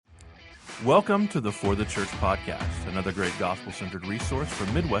Welcome to the For the Church podcast, another great gospel-centered resource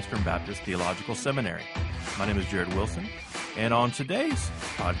from Midwestern Baptist Theological Seminary. My name is Jared Wilson, and on today's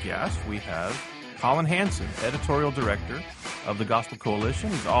podcast, we have Collin Hansen, editorial director of the Gospel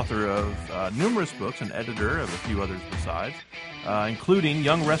Coalition. He's author of numerous books and editor of a few others besides, including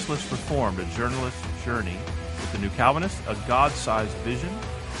Young Restless Reformed, a journalist's journey with the New Calvinist, a God-sized vision,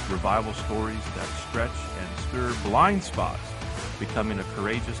 revival stories that stretch and stir blind spots, becoming a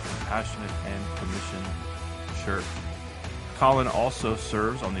courageous, compassionate, and commissioned church. Collin also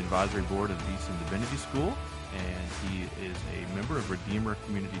serves on the advisory board of Beeson Divinity School, and he is a member of Redeemer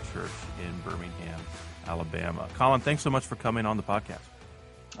Community Church in Birmingham, Alabama. Collin, thanks so much for coming on the podcast.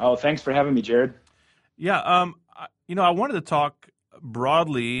 Oh, thanks for having me, Jared. Yeah, I wanted to talk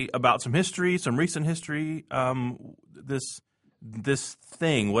broadly about some history, some recent history. This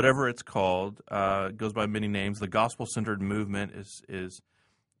thing, whatever it's called, goes by many names. The gospel-centered movement is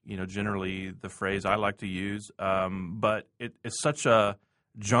generally the phrase I like to use. But it's such a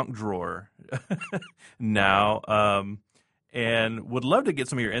junk drawer now, and would love to get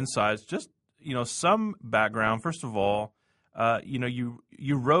some of your insights. Just some background. First of all, you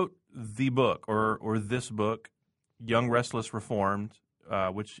wrote the book or this book, Young Restless Reformed,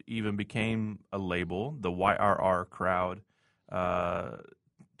 which even became a label, the YRR crowd.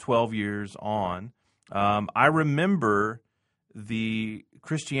 12 years on. I remember the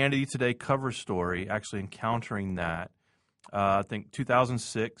Christianity Today cover story, actually encountering that. I think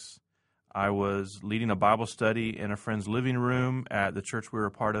 2006, I was leading a Bible study in a friend's living room at the church we were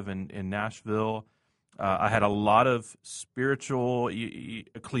a part of in Nashville. I had a lot of spiritual,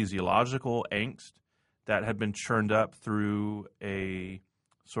 ecclesiological angst that had been churned up through a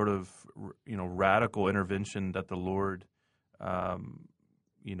sort of radical intervention that the Lord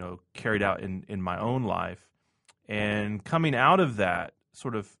carried out in my own life. And coming out of that,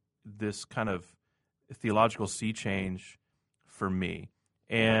 sort of this kind of theological sea change for me.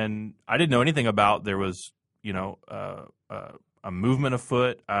 And I didn't know anything about there was, a movement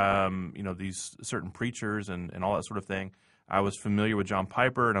afoot, these certain preachers and all that sort of thing. I was familiar with John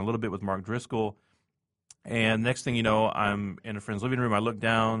Piper and a little bit with Mark Driscoll. And next thing you know, I'm in a friend's living room. I look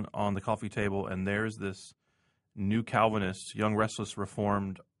down on the coffee table, and there's this New Calvinist, Young Restless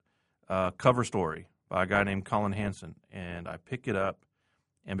Reformed cover story by a guy named Collin Hansen, and I pick it up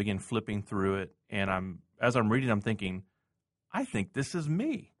and begin flipping through it. And as I'm reading, I'm thinking, I think this is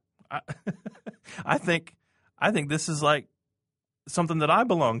me. I think this is like something that I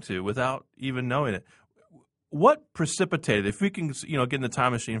belong to without even knowing it. What precipitated? If we can, get in the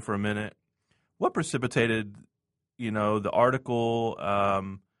time machine for a minute, what precipitated, the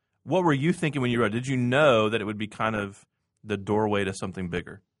article? What were you thinking when you wrote? Did you know that it would be kind of the doorway to something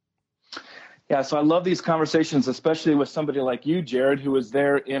bigger? Yeah, so I love these conversations, especially with somebody like you, Jared, who was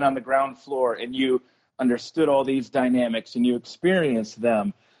there in on the ground floor, and you understood all these dynamics and you experienced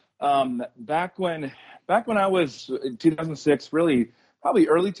them. Back when I was in 2006, really probably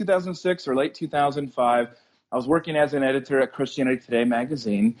early 2006 or late 2005, I was working as an editor at Christianity Today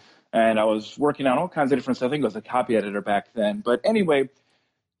magazine, and I was working on all kinds of different stuff. I think I was a copy editor back then. But anyway,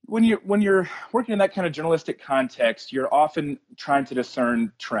 when you're working in that kind of journalistic context, you're often trying to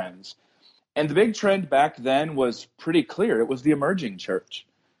discern trends. And the big trend back then was pretty clear. It was the emerging church.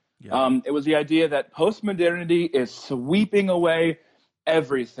 Yeah. It was the idea that postmodernity is sweeping away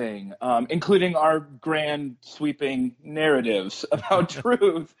everything, including our grand sweeping narratives about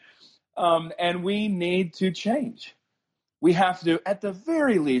truth. And we need to change. We have to, at the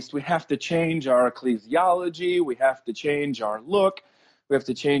very least, we have to change our ecclesiology. We have to change our look. We have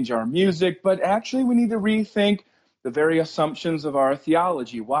to change our music. But actually, we need to rethink the very assumptions of our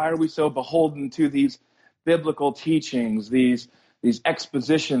theology. Why are we so beholden to these biblical teachings, these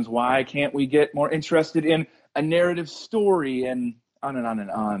expositions? Why can't we get more interested in a narrative story, and on and on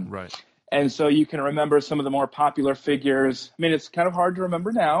and on? Right. And so you can remember some of the more popular figures. I mean, it's kind of hard to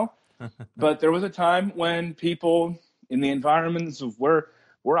remember now, but there was a time when people in the environments of where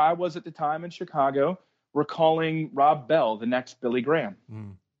I was at the time in Chicago were calling Rob Bell the next Billy Graham.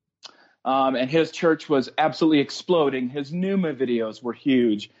 Mm. And his church was absolutely exploding. His Numa videos were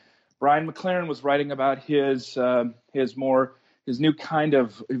huge. Brian McLaren was writing about his new kind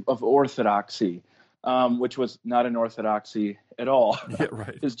of orthodoxy, which was not an orthodoxy at all. Yeah,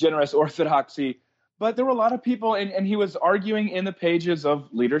 right. His generous orthodoxy. But there were a lot of people, and he was arguing in the pages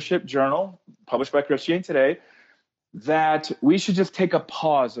of Leadership Journal, published by Christianity Today, that we should just take a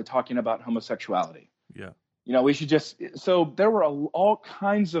pause of talking about homosexuality. Yeah. We should just, so there were all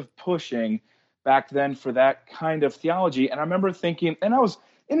kinds of pushing back then for that kind of theology. And I remember thinking, and I was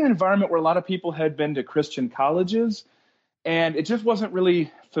in an environment where a lot of people had been to Christian colleges, And it just wasn't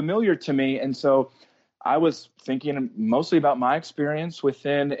really familiar to me. And so I was thinking mostly about my experience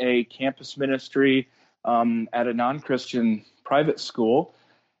within a campus ministry at a non-Christian private school.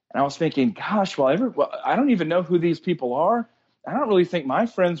 And I was thinking, gosh, well, I don't even know who these people are. I don't really think my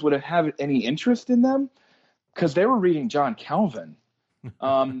friends would have had any interest in them because they were reading John Calvin.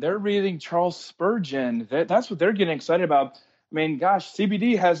 They're reading Charles Spurgeon. That's what they're getting excited about. I mean, gosh,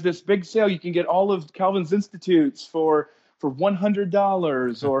 CBD has this big sale. You can get all of Calvin's Institutes for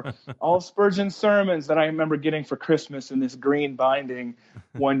 $100, or all of Spurgeon's sermons that I remember getting for Christmas in this green binding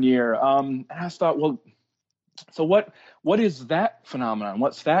one year. And I thought, well, so what is that phenomenon?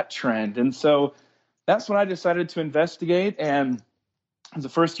 What's that trend? And so that's when I decided to investigate. And it was the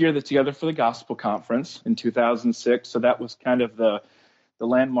first year that's together for the Gospel Conference in 2006. So that was kind of the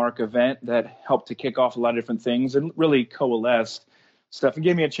landmark event that helped to kick off a lot of different things and really coalesced stuff and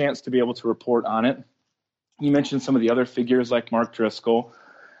gave me a chance to be able to report on it. You mentioned some of the other figures like Mark Driscoll.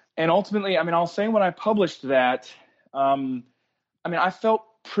 And ultimately, I mean, I'll say when I published that, I felt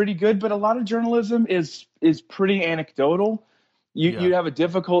pretty good, but a lot of journalism is pretty anecdotal. You have a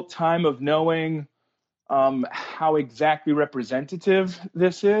difficult time of knowing how exactly representative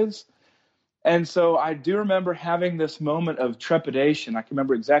this is. And so I do remember having this moment of trepidation. I can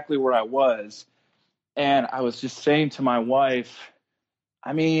remember exactly where I was. And I was just saying to my wife,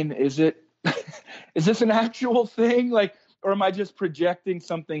 I mean, is this an actual thing? Or am I just projecting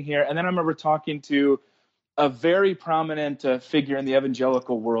something here? And then I remember talking to a very prominent figure in the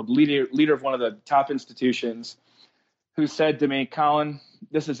evangelical world, leader of one of the top institutions, who said to me, Colin,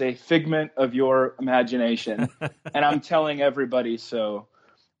 this is a figment of your imagination. And I'm telling everybody so.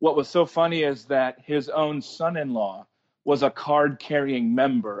 What was so funny is that his own son-in-law was a card-carrying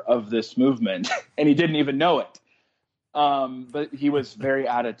member of this movement, and he didn't even know it. But he was very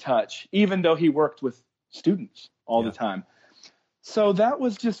out of touch, even though he worked with students all the time. So that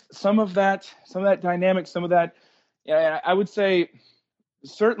was just some of that dynamic, some of that. I would say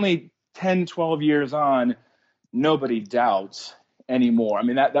certainly 10, 12 years on, nobody doubts anymore. I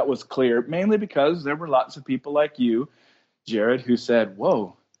mean, that was clear, mainly because there were lots of people like you, Jared, who said,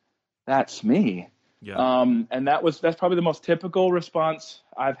 whoa, that's me. Yeah. And that's probably the most typical response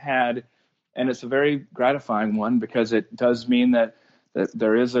I've had. And it's a very gratifying one because it does mean that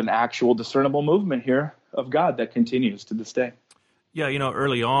there is an actual discernible movement here of God that continues to this day. Yeah,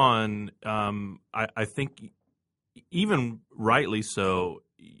 early on, I think even rightly so,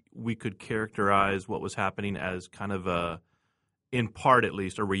 we could characterize what was happening as kind of in part at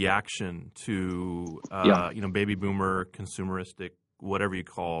least, a reaction to, baby boomer, consumeristic, whatever you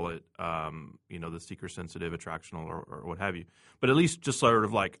call it, the seeker-sensitive, attractional, or what have you. But at least just sort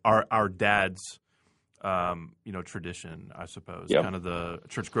of like our dad's, tradition, I suppose, kind of the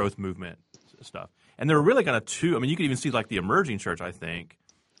church growth movement stuff. And there were really kind of two. I mean, you could even see like the emerging church, I think,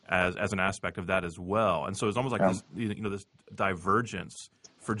 as an aspect of that as well. And so it's almost like this, this divergence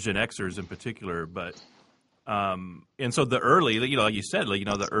for Gen Xers in particular. But and so the early, like you said,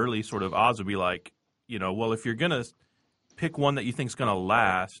 the early sort of odds would be like, well, if you're gonna pick one that you think is going to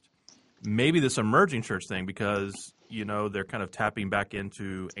last, maybe this emerging church thing, because they're kind of tapping back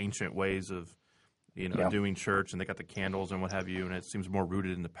into ancient ways of doing church, and they got the candles and what have you, and it seems more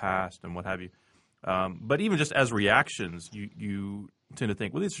rooted in the past and what have you. But even just as reactions, you tend to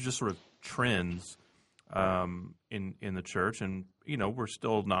think, well, these are just sort of trends in the church, and we're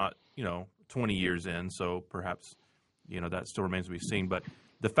still not 20 years in, so perhaps that still remains to be seen. But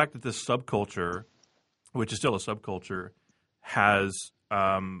the fact that this subculture, which is still a subculture, has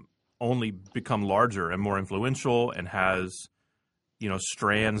only become larger and more influential, and has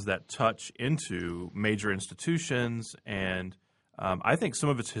strands that touch into major institutions, and I think some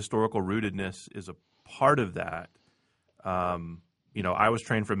of its historical rootedness is a part of that. I was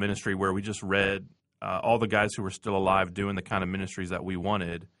trained for ministry where we just read all the guys who were still alive doing the kind of ministries that we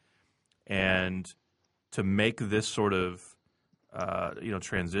wanted, and to make this sort of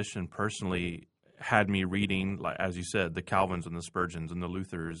transition personally had me reading, like as you said, the Calvins and the Spurgeons and the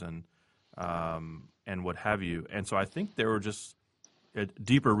Luthers and what have you. And so I think there were just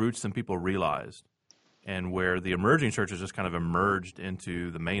deeper roots than people realized, and where the emerging church has just kind of emerged into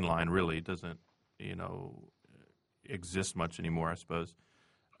the main line really doesn't exist much anymore, I suppose.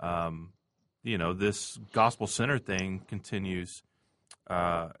 This gospel center thing continues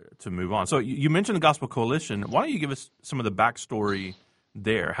to move on. So you mentioned the Gospel Coalition. Why don't you give us some of the backstory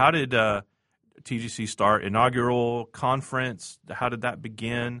there? How did TGC start? Inaugural conference? How did that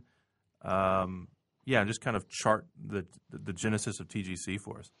begin? Just kind of chart the genesis of TGC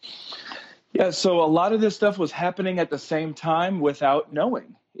for us. Yeah, so a lot of this stuff was happening at the same time without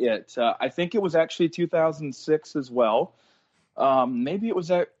knowing it. I think it was actually 2006 as well. Maybe it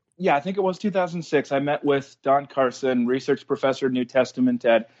was I think it was 2006. I met with Don Carson, research professor of New Testament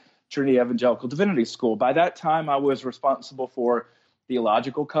at Trinity Evangelical Divinity School. By that time, I was responsible for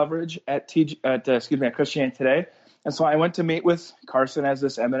theological coverage at Christianity Today. And so I went to meet with Carson as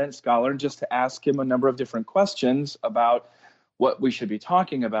this eminent scholar just to ask him a number of different questions about what we should be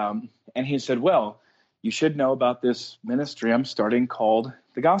talking about. And he said, well, you should know about this ministry I'm starting called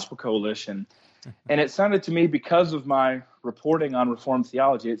the Gospel Coalition. And it sounded to me, because of my reporting on Reformed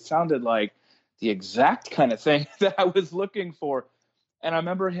theology, it sounded like the exact kind of thing that I was looking for. And I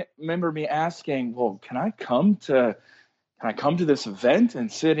remember me asking, well, can I come to this event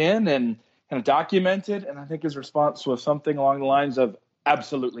and sit in and kind of document it? And I think his response was something along the lines of,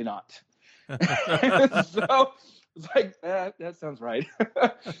 absolutely not. So it's like, that sounds right.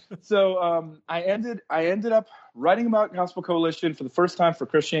 So I ended up writing about Gospel Coalition for the first time for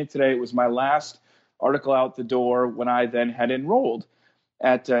Christianity Today. It was my last article out the door when I then had enrolled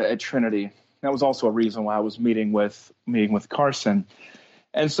at Trinity. That was also a reason why I was meeting with Carson.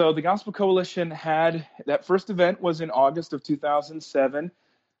 And so the Gospel Coalition had that first event was in August of 2007.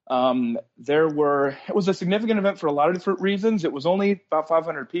 It was a significant event for a lot of different reasons. It was only about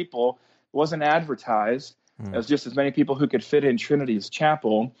 500 people. It wasn't advertised. It was just as many people who could fit in Trinity's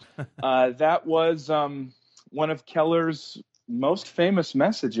chapel. That was one of Keller's most famous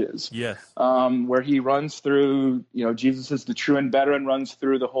messages. Yes. Where he runs through, Jesus is the true and better, and runs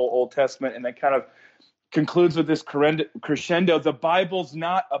through the whole Old Testament, and then kind of concludes with this crescendo, the Bible's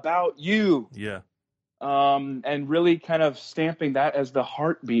not about you. Yeah. And really kind of stamping that as the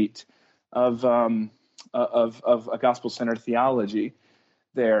heartbeat of a gospel-centered theology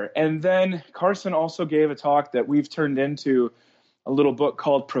there. And then Carson also gave a talk that we've turned into a little book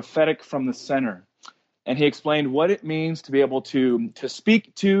called Prophetic from the Center. And he explained what it means to be able to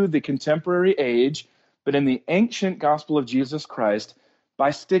speak to the contemporary age, but in the ancient gospel of Jesus Christ,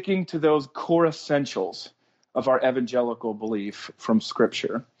 by sticking to those core essentials of our evangelical belief from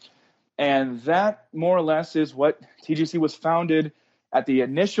Scripture. And that, more or less, is what TGC was founded at the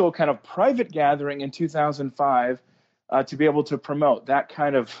initial kind of private gathering in 2005 to be able to promote that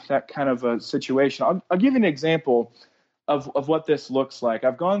kind of a situation. I'll give you an example of what this looks like.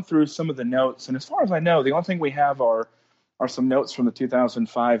 I've gone through some of the notes, and as far as I know, the only thing we have are some notes from the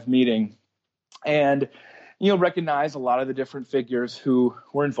 2005 meeting. And you'll recognize a lot of the different figures who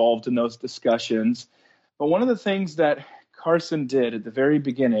were involved in those discussions. But one of the things that Carson did at the very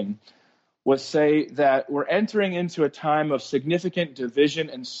beginning was say that we're entering into a time of significant division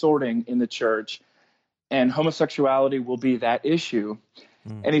and sorting in the church, and homosexuality will be that issue.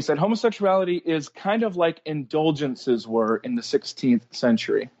 And he said homosexuality is kind of like indulgences were in the 16th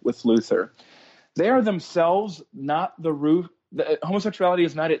century with Luther. They are themselves not the root. Homosexuality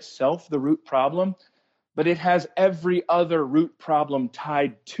is not itself the root problem, but it has every other root problem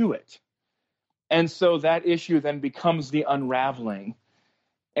tied to it. And so that issue then becomes the unraveling.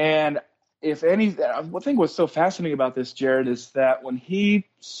 And one thing was so fascinating about this, Jared, is that when he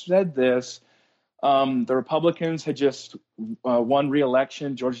said this, the Republicans had just won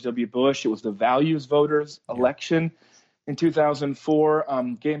re-election, George W. Bush. It was the values voters election in 2004.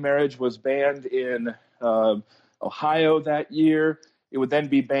 Gay marriage was banned in Ohio that year. It would then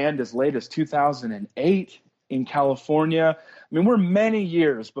be banned as late as 2008 in California. I mean, we're many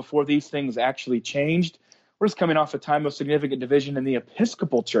years before these things actually changed. We're just coming off a time of significant division in the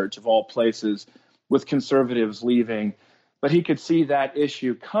Episcopal Church, of all places, with conservatives leaving. But he could see that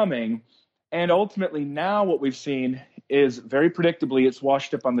issue coming. And ultimately, now what we've seen is, very predictably, it's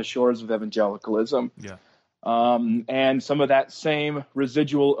washed up on the shores of evangelicalism. Yeah. And some of that same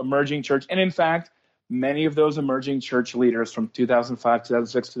residual emerging church. And in fact, many of those emerging church leaders from 2005,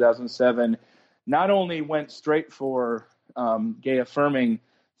 2006, 2007 not only went straight for gay-affirming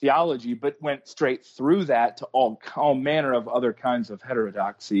theology, but went straight through that to all manner of other kinds of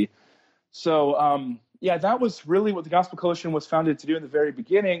heterodoxy. So, that was really what the Gospel Coalition was founded to do in the very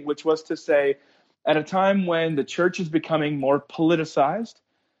beginning, which was to say, at a time when the church is becoming more politicized,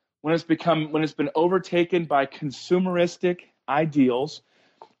 when it's been overtaken by consumeristic ideals,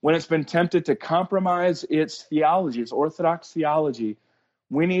 when it's been tempted to compromise its theology, its orthodox theology,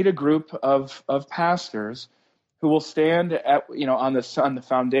 we need a group of pastors who will stand on the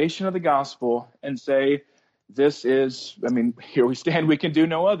foundation of the gospel and say, this is, here we stand, we can do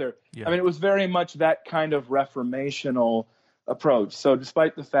no other. Yeah. It was very much that kind of reformational approach. So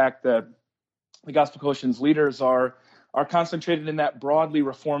despite the fact that the Gospel Coalition's leaders are concentrated in that broadly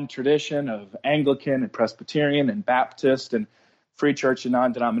Reformed tradition of Anglican and Presbyterian and Baptist and Free Church and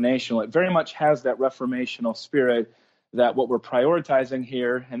non-denominational, it very much has that reformational spirit that what we're prioritizing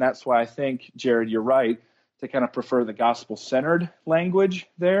here, and that's why I think, Jared, you're right, to kind of prefer the gospel-centered language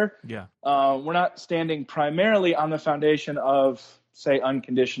there. Yeah. We're not standing primarily on the foundation of, say,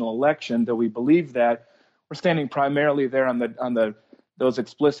 unconditional election, though we believe that. We're standing primarily there on those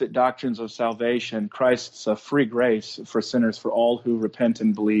explicit doctrines of salvation, Christ's free grace for sinners, for all who repent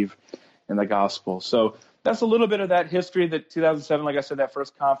and believe in the gospel. So that's a little bit of that history. That 2007, like I said, that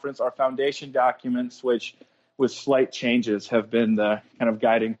first conference, our foundation documents, which with slight changes have been the kind of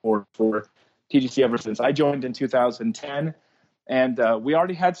guiding force for TGC ever since. I joined in 2010, and we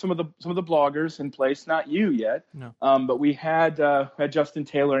already had some of the bloggers in place. Not you yet, No. But we had Justin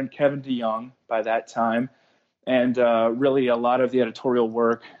Taylor and Kevin DeYoung by that time, and really a lot of the editorial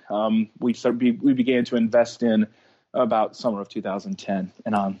work we began to invest in about summer of 2010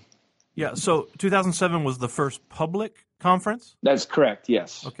 and on. Yeah. So 2007 was the first public conference? That's correct.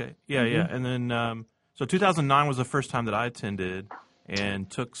 Yes. Okay. Yeah. Yeah. And then so 2009 was the first time that I attended, and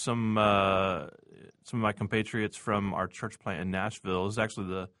took some of my compatriots from our church plant in Nashville. It was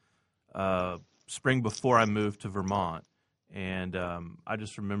actually the spring before I moved to Vermont, and I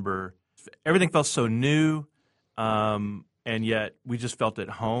just remember everything felt so new, and yet we just felt at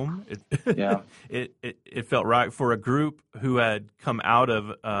home. It felt right for a group who had come out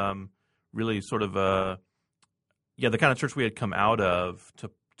of really sort of the kind of church we had come out of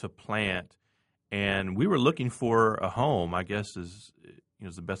to plant. And we were looking for a home, I guess is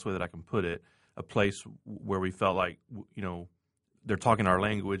the best way that I can put it, a place where we felt like, they're talking our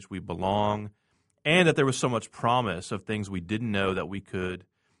language, we belong, and that there was so much promise of things we didn't know that we could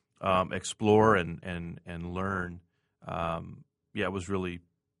explore and learn. It was really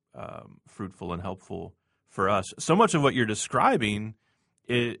fruitful and helpful for us. So much of what you're describing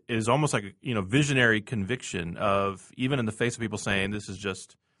is almost like a visionary conviction of, even in the face of people saying this is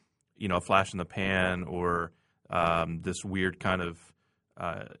just a flash in the pan, or this weird kind of,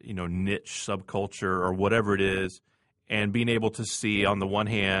 niche subculture or whatever it is, and being able to see on the one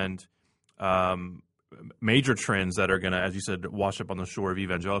hand major trends that are going to, as you said, wash up on the shore of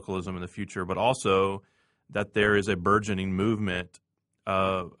evangelicalism in the future, but also that there is a burgeoning movement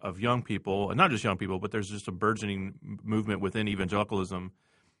of young people, and not just young people, but there's just a burgeoning movement within evangelicalism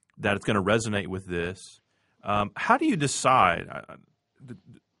that it's going to resonate with this. How do you decide?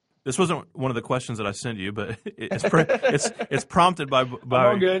 This wasn't one of the questions that I sent you, but it's prompted by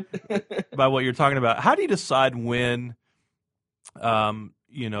all good. by what you're talking about. How do you decide when,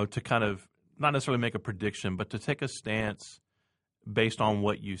 to kind of not necessarily make a prediction, but to take a stance based on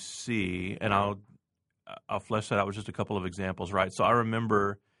what you see? And I'll flesh that out with just a couple of examples, right? So I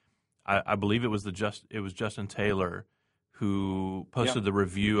remember, I believe it was Justin Taylor who posted the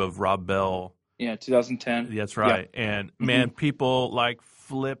review of Rob Bell. Yeah, 2010. That's right. Yeah. And man, people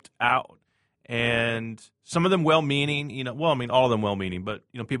flipped out, and some of them well-meaning, all of them well-meaning, but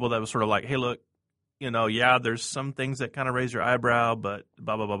people that was sort of like, hey, look, there's some things that kind of raise your eyebrow, but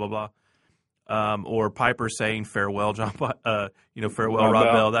blah blah blah blah blah, or Piper saying farewell, farewell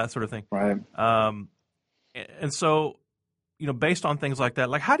Rob Bell, that sort of thing, right? And so, based on things like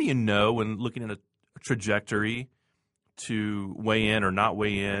that, like how do you know when looking at a trajectory to weigh in or not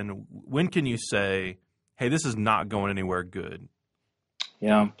weigh in? When can you say, hey, this is not going anywhere good?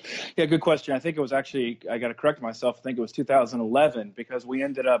 Yeah, good question. I think it was actually, I got to correct myself, I think it was 2011, because we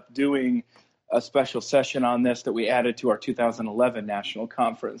ended up doing a special session on this that we added to our 2011 national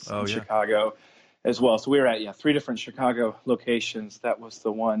conference in Chicago as well. So we were at 3 different Chicago locations. That was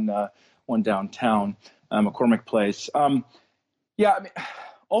the one downtown, McCormick Place.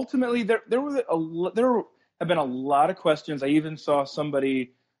 Ultimately there have been a lot of questions. I even saw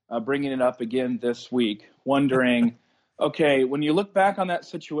somebody bringing it up again this week, wondering, okay, when you look back on that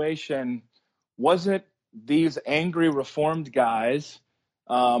situation, was it these angry Reformed guys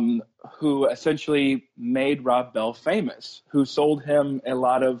who essentially made Rob Bell famous, who sold him a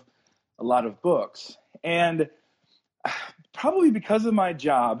lot of books? And probably because of my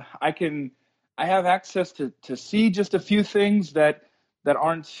job, I have access to see just a few things that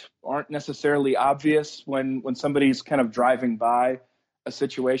aren't necessarily obvious when somebody's kind of driving by a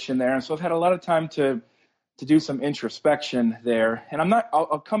situation there. And so I've had a lot of time to do some introspection there. And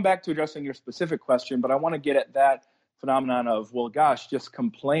I'll come back to addressing your specific question, but I want to get at that phenomenon of, well, gosh, just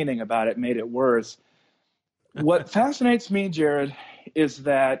complaining about it made it worse. What fascinates me, Jared, is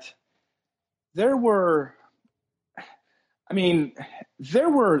that there were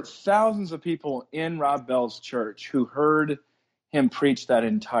thousands of people in Rob Bell's church who heard him preach that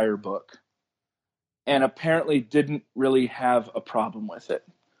entire book and apparently didn't really have a problem with it,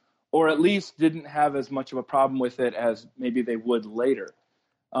 or at least didn't have as much of a problem with it as maybe they would later.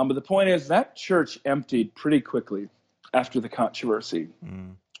 But the point is that church emptied pretty quickly after the controversy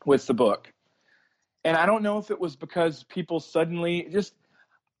with the book. And I don't know if it was because people suddenly just,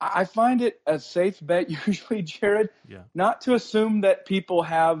 I find it a safe bet usually, Jared, Yeah. not to assume that people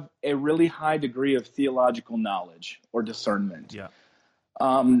have a really high degree of theological knowledge or discernment. Yeah.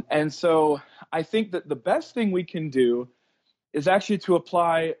 And so I think that the best thing we can do is actually to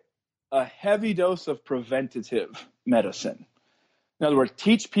apply a heavy dose of preventative medicine. In other words,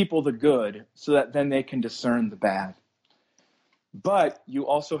 teach people the good so that then they can discern the bad. But you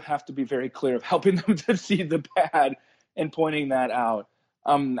also have to be very clear of helping them to see the bad and pointing that out.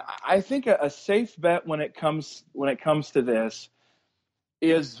 I think a safe bet when it comes to this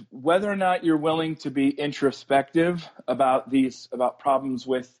is whether or not you're willing to be introspective about problems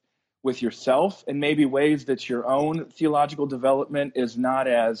with yourself, and maybe ways that your own theological development is not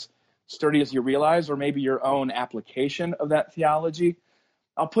as sturdy as you realize, or maybe your own application of that theology.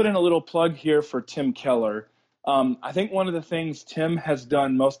 I'll put in a little plug here for Tim Keller. I think one of the things Tim has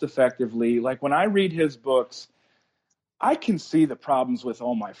done most effectively, like when I read his books, I can see the problems with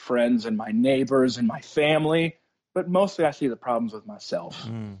all my friends and my neighbors and my family, but mostly I see the problems with myself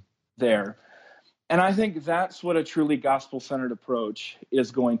there. And I think that's what a truly gospel-centered approach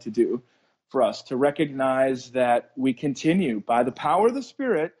is going to do for us, to recognize that we continue, by the power of the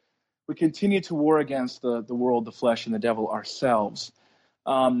Spirit, we continue to war against the world, the flesh, and the devil ourselves.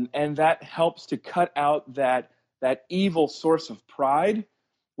 And that helps to cut out that evil source of pride,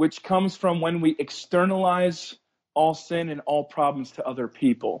 which comes from when we externalize all sin and all problems to other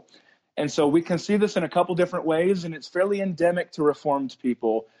people. And so we can see this in a couple different ways, and it's fairly endemic to Reformed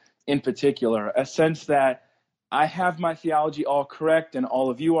people in particular, a sense that I have my theology all correct and all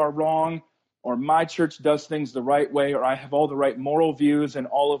of you are wrong, or my church does things the right way, or I have all the right moral views and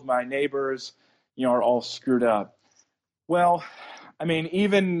all of my neighbors, are all screwed up. Well, I mean,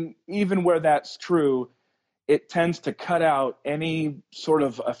 even where that's true, it tends to cut out any sort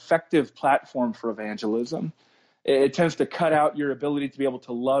of effective platform for evangelism. It tends to cut out your ability to be able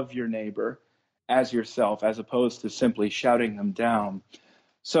to love your neighbor as yourself, as opposed to simply shouting them down.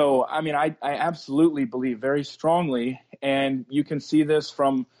 So, I mean, I absolutely believe very strongly, and you can see this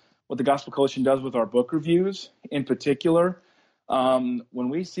from what the Gospel Coalition does with our book reviews in particular. When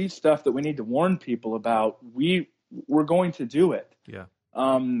we see stuff that we need to warn people about, we're going to do it. Yeah.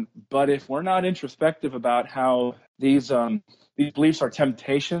 But if we're not introspective about how these beliefs are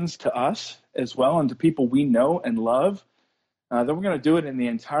temptations to us as well and to people we know and love, then we're going to do it in the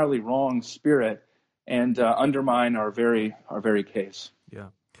entirely wrong spirit and undermine our very case. Yeah.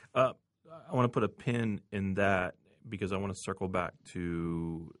 I want to put a pin in that because I want to circle back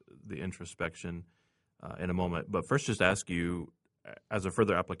to the introspection in a moment. But first, just ask you, as a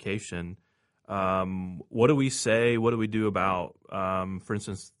further application, what do we say? What do we do about, for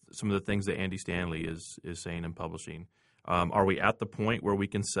instance, some of the things that Andy Stanley is saying in publishing? Are we at the point where we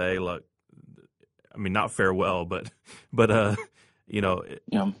can say, look, I mean, not farewell, but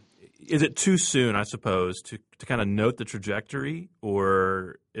is it too soon, I suppose, to kind of note the trajectory,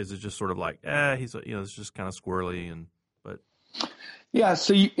 or is it just sort of like, he's it's just kind of squirrely Yeah,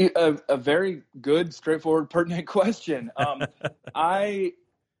 so a very good, straightforward, pertinent question.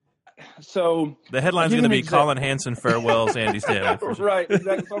 So the headline's going to be Colin Hansen farewells Andy Stanley. Right,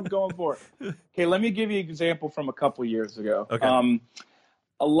 exactly. That's what I'm going for. Okay, let me give you an example from a couple years ago. Okay.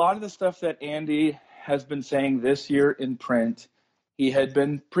 A lot of the stuff that Andy has been saying this year in print, he had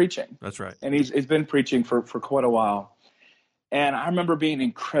been preaching. That's right. And he's been preaching for quite a while. And I remember being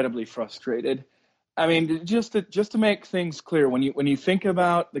incredibly frustrated. I mean, just to make things clear, when you think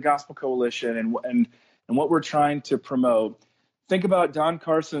about the Gospel Coalition and what we're trying to promote, think about Don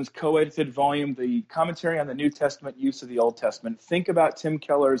Carson's co-edited volume, the Commentary on the New Testament Use of the Old Testament. Think about Tim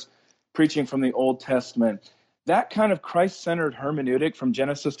Keller's preaching from the Old Testament. That kind of Christ-centered hermeneutic from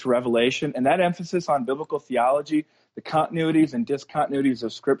Genesis to Revelation, and that emphasis on biblical theology, the continuities and discontinuities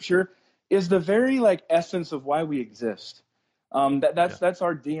of Scripture, is the very essence of why we exist. That's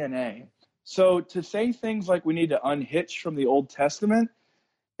our DNA. So to say things like we need to unhitch from the Old Testament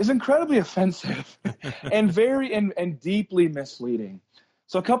is incredibly offensive and very and deeply misleading.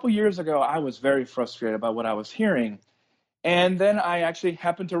 So a couple years ago, I was very frustrated by what I was hearing. And then I actually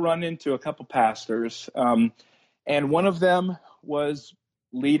happened to run into a couple pastors, and one of them was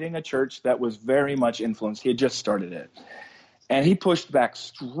leading a church that was very much influenced. He had just started it. And he pushed back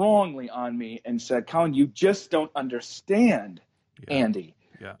strongly on me and said, Colin, you just don't understand, Andy.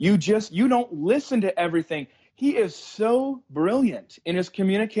 Yeah. You don't listen to everything. He is so brilliant in his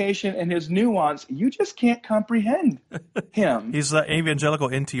communication and his nuance. You just can't comprehend him. He's the evangelical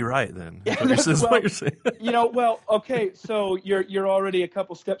N.T. Wright, then. This is what you're saying. Okay, so you're already a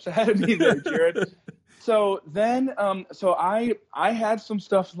couple steps ahead of me there, Jared. So then, I had some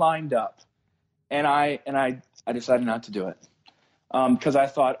stuff lined up, And I decided not to do it because I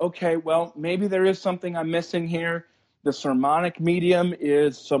thought, okay, well, maybe there is something I'm missing here. The sermonic medium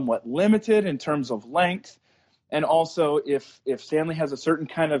is somewhat limited in terms of length. And also, if Stanley has a certain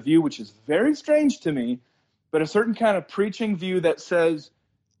kind of view, which is very strange to me, but a certain kind of preaching view that says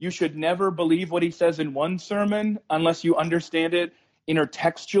you should never believe what he says in one sermon unless you understand it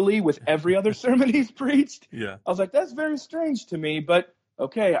intertextually with every other sermon he's preached. Yeah. I was like, that's very strange to me, but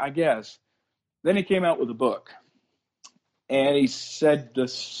okay, I guess. Then he came out with a book, and he said the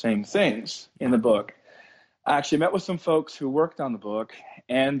same things in the book. I actually met with some folks who worked on the book,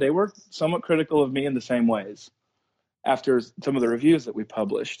 and they were somewhat critical of me in the same ways after some of the reviews that we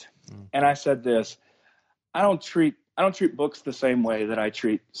published. And I said this, I don't treat books the same way that I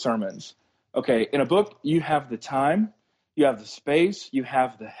treat sermons. Okay, in a book, you have the time, you have the space, you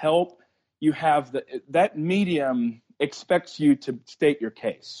have the help, you have that medium expects you to state your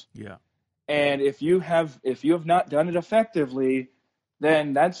case. Yeah. And if you have not done it effectively,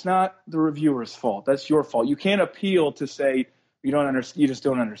 then that's not the reviewer's fault. That's your fault. You can't appeal to say you just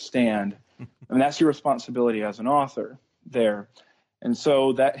don't understand. I mean, that's your responsibility as an author there. And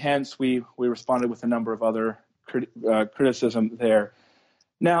so hence we responded with a number of other criticism there.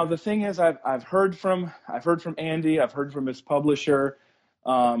 Now the thing is, I've heard from Andy. I've heard from his publisher.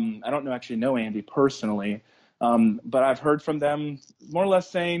 I don't know Andy personally, but I've heard from them more or less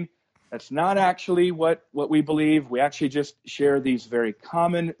saying that's not actually what we believe. We actually just share these very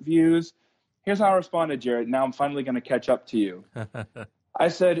common views. Here's how I responded, Jared. Now I'm finally going to catch up to you. I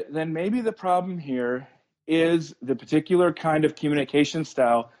said, then maybe the problem here is the particular kind of communication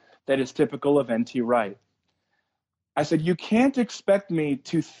style that is typical of N.T. Wright. I said, you can't expect me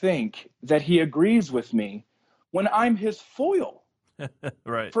to think that he agrees with me when I'm his foil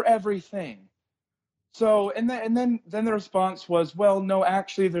Right. for everything. So, and then the response was, well, no,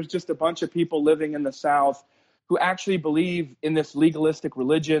 actually, there's just a bunch of people living in the South who actually believe in this legalistic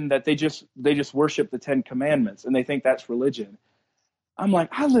religion that they just worship the 10 Commandments and they think that's religion. I'm like,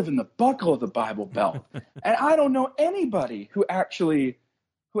 I live in the buckle of the Bible Belt, and I don't know anybody who actually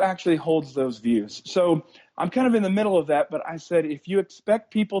holds those views. So I'm kind of in the middle of that, but I said, if you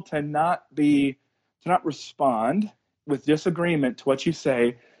expect people to not respond with disagreement to what you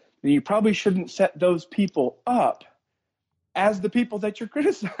say, then you probably shouldn't set those people up as the people that you're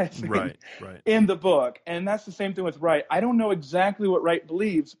criticizing Right. in the book. And that's the same thing with Wright. I don't know exactly what Wright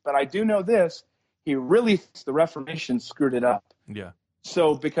believes, but I do know this. He really thinks the Reformation screwed it up. Yeah.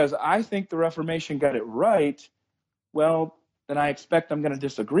 So because I think the Reformation got it right, well, then I expect I'm going to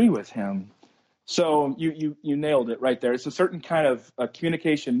disagree with him. So you nailed it right there. It's a certain kind of a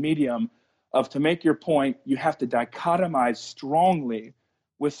communication medium of, to make your point, you have to dichotomize strongly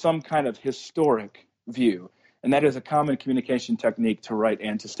with some kind of historic view. And that is a common communication technique to Wright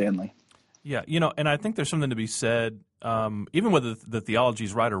and to Stanley. Yeah, and I think there's something to be said, even whether the theology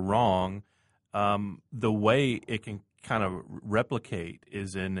is right or wrong, the way it can kind of replicate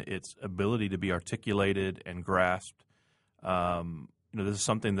is in its ability to be articulated and grasped. This is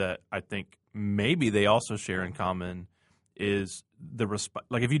something that I think maybe they also share in common is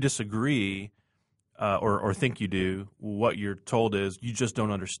like if you disagree or think you do, what you're told is you just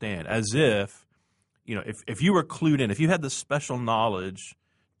don't understand. As if, if you were clued in, if you had the special knowledge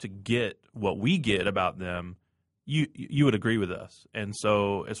to get what we get about them, you would agree with us. And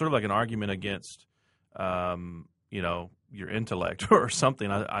so it's sort of like an argument against, your intellect or something,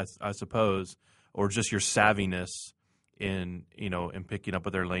 I suppose, or just your savviness in picking up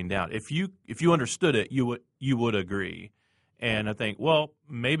what they're laying down. If you understood it, you would agree. And I think, well,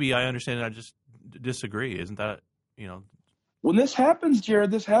 maybe I understand it, I just disagree. Isn't that, When this happens, Jared,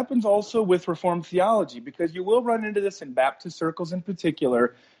 this happens also with Reformed theology, because you will run into this in Baptist circles in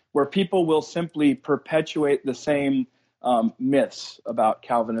particular, where people will simply perpetuate the same myths about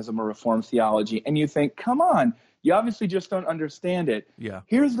Calvinism or Reformed theology. And you think, come on, you obviously just don't understand it. Yeah.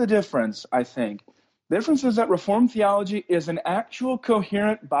 Here's the difference, I think. The difference is that Reformed theology is an actual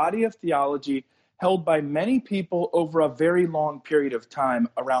coherent body of theology held by many people over a very long period of time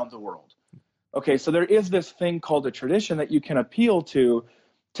around the world. Okay, so there is this thing called a tradition that you can appeal to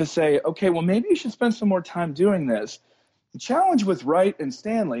say, okay, well, maybe you should spend some more time doing this. The challenge with Wright and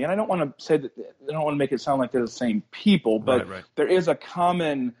Stanley, and I don't want to say that, I don't want to make it sound like they're the same people, but right. There is a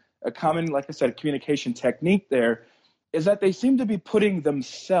common, like I said, communication technique there, is that they seem to be putting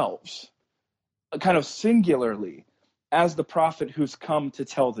themselves kind of singularly as the prophet who's come to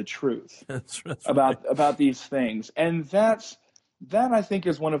tell the truth that's about these things. And that I think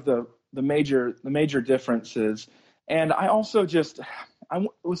is one of the major differences. And I also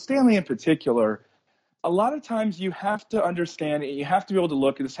with Stanley in particular, a lot of times you have to understand, you have to be able to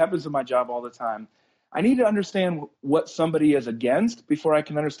look, and this happens in my job all the time. I need to understand what somebody is against before I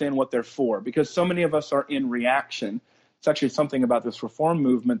can understand what they're for, because so many of us are in reaction. It's actually something about this reform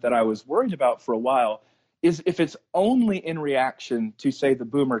movement that I was worried about for a while, is if it's only in reaction to, say, the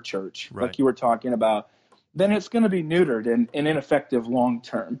boomer church, Right. like you were talking about, then it's going to be neutered and ineffective long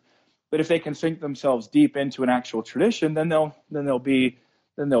term. But if they can sink themselves deep into an actual tradition, then they'll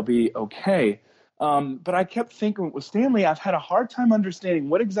be okay. But I kept thinking with Stanley, I've had a hard time understanding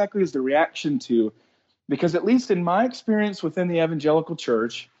what exactly is the reaction to, because at least in my experience within the evangelical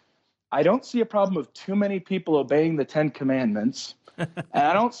church, I don't see a problem of too many people obeying the 10 Commandments, and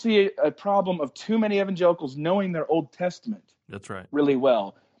I don't see a problem of too many evangelicals knowing their Old Testament That's right. really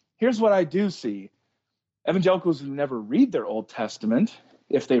well. Here's what I do see. Evangelicals who never read their Old Testament,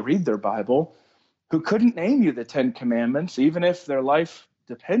 if they read their Bible, who couldn't name you the 10 Commandments, even if their life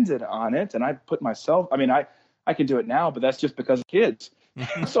depended on it. And I put myself, I can do it now, but that's just because of kids.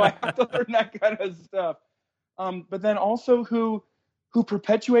 So I have to learn that kind of stuff. But then also who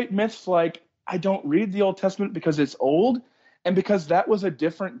perpetuate myths like, I don't read the Old Testament because it's old, and because that was a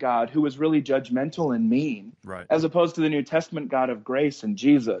different God who was really judgmental and mean, Right. as opposed to the New Testament God of grace and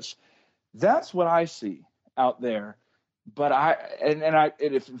Jesus. That's what I see out there. But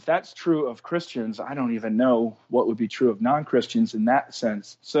if that's true of Christians, I don't even know what would be true of non-Christians in that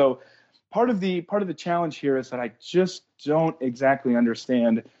sense. So part of the challenge here is that I just don't exactly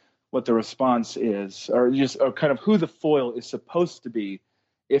understand what the response is, or kind of who the foil is supposed to be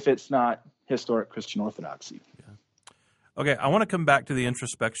if it's not historic Christian orthodoxy. Okay, I want to come back to the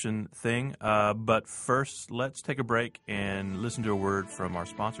introspection thing, but first let's take a break and listen to a word from our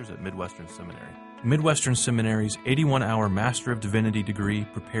sponsors at Midwestern Seminary. Midwestern Seminary's 81-hour Master of Divinity degree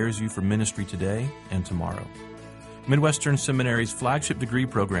prepares you for ministry today and tomorrow. Midwestern Seminary's flagship degree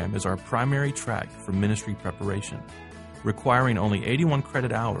program is our primary track for ministry preparation. Requiring only 81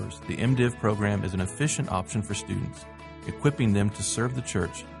 credit hours, the MDiv program is an efficient option for students, equipping them to serve the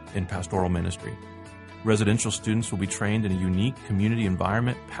church in pastoral ministry. Residential students will be trained in a unique community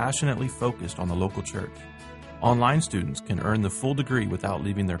environment passionately focused on the local church. Online students can earn the full degree without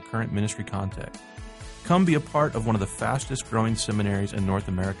leaving their current ministry context. Come be a part of one of the fastest growing seminaries in North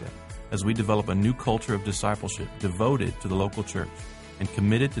America as we develop a new culture of discipleship devoted to the local church and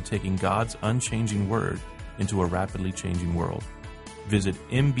committed to taking God's unchanging word into a rapidly changing world. Visit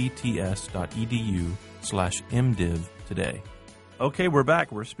mbts.edu/mdiv today. Okay, we're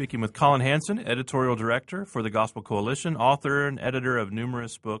back. We're speaking with Collin Hansen, editorial director for the Gospel Coalition, author and editor of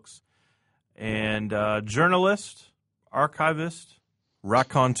numerous books, and journalist, archivist,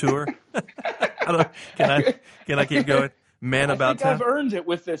 raconteur. Can I keep going? Man about town. I've earned it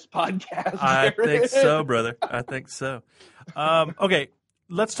with this podcast. I think so, brother. I think so. Okay,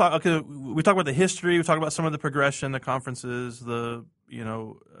 let's talk. Okay, we talk about the history. We talk about some of the progression, the conferences, the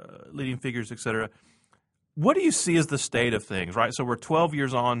leading figures, etc. What do you see as the state of things, right? So we're 12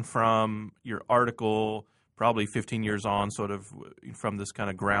 years on from your article, probably 15 years on sort of from this kind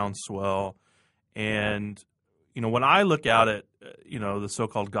of groundswell. And, when I look at it, the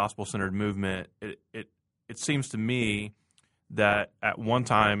so-called gospel-centered movement, it seems to me that at one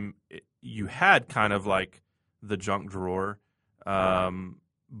time you had kind of like the junk drawer,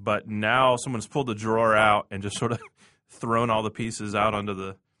 but now someone's pulled the drawer out and just sort of thrown all the pieces out onto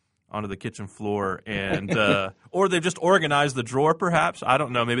the kitchen floor, and or they've just organized the drawer, perhaps. I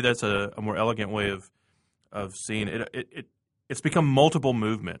don't know. Maybe that's a more elegant way of seeing it. It's become multiple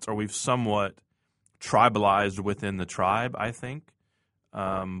movements, or we've somewhat tribalized within the tribe, I think.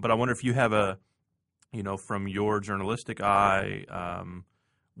 But I wonder if you have from your journalistic eye,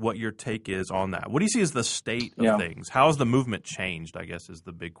 what your take is on that. What do you see as the state of things? How has the movement changed, I guess, is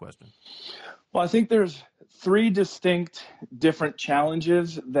the big question. Well, I think there's three distinct different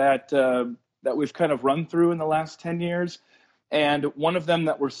challenges that we've kind of run through in the last 10 years. And one of them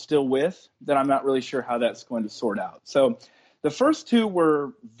that we're still with that I'm not really sure how that's going to sort out. So the first two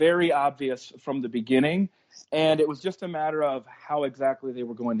were very obvious from the beginning, and it was just a matter of how exactly they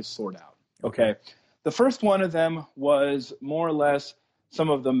were going to sort out. Okay. The first one of them was more or less some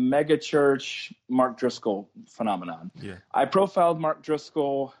of the mega church Mark Driscoll phenomenon. Yeah. I profiled Mark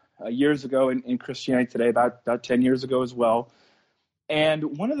Driscoll years ago in Christianity Today, about 10 years ago as well.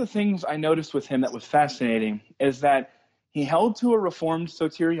 And one of the things I noticed with him that was fascinating is that he held to a Reformed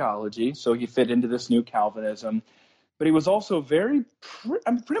soteriology, so he fit into this new Calvinism, but he was also pretty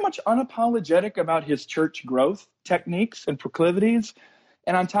much unapologetic about his church growth techniques and proclivities.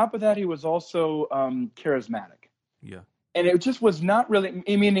 And on top of that, he was also charismatic. Yeah. And it just was not really,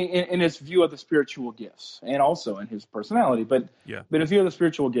 in his view of the spiritual gifts and also in his personality, but in his view of the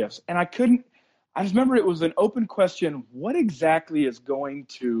spiritual gifts. And I couldn't I just remember it was an open question. What exactly is going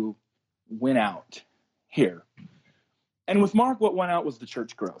to win out here? And with Mark, what went out was the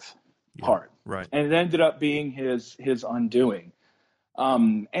church growth part. Right. And it ended up being his undoing.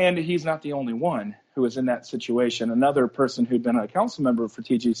 And he's not the only one who was in that situation. Another person who'd been a council member for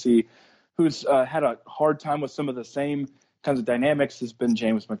TGC who's had a hard time with some of the same kinds of dynamics has been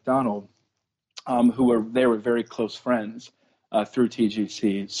James McDonald, they were very close friends through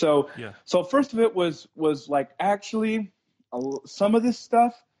TGC. So first of it was like, actually, some of this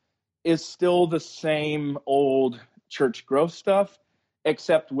stuff is still the same old church growth stuff,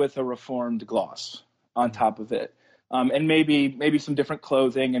 except with a reformed gloss on top of it. And maybe some different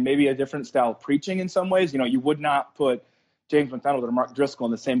clothing and maybe a different style of preaching in some ways. You would not put James McDonald or Mark Driscoll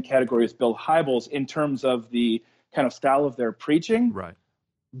in the same category as Bill Hybels in terms of the kind of style of their preaching. Right.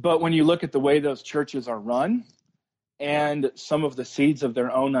 But when you look at the way those churches are run and some of the seeds of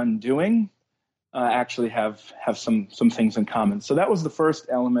their own undoing, actually have some things in common. So that was the first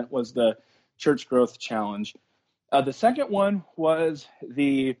element, was the church growth challenge. The second one was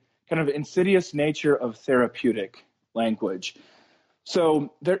the kind of insidious nature of therapeutic language.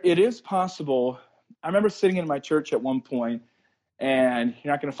 So it is possible. I remember sitting in my church at one point, and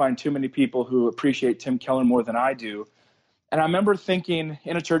you're not going to find too many people who appreciate Tim Keller more than I do. And I remember thinking,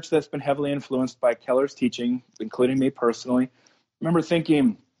 in a church that's been heavily influenced by Keller's teaching, including me personally, I remember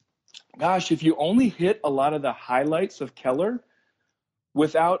thinking, gosh, if you only hit a lot of the highlights of Keller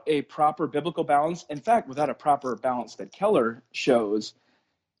without a proper biblical balance, in fact, without a proper balance that Keller shows,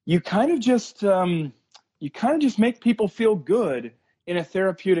 you kind of just make people feel good in a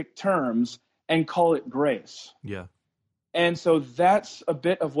therapeutic terms and call it grace. Yeah. And so that's a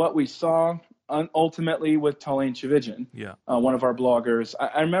bit of what we saw ultimately with Tolene Chividjian, one of our bloggers.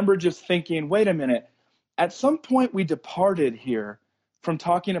 I remember just thinking, wait a minute, at some point we departed here from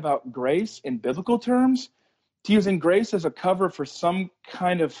talking about grace in biblical terms to using grace as a cover for some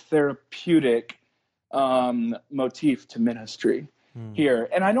kind of therapeutic motif to ministry here.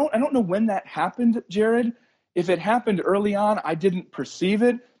 And I don't know when that happened, Jared. If it happened early on, I didn't perceive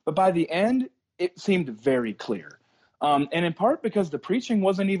it, but by the end, it seemed very clear. And in part because the preaching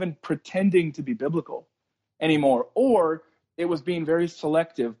wasn't even pretending to be biblical anymore, or it was being very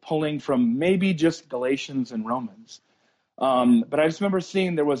selective, pulling from maybe just Galatians and Romans. But I just remember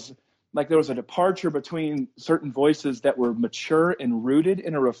seeing there was a departure between certain voices that were mature and rooted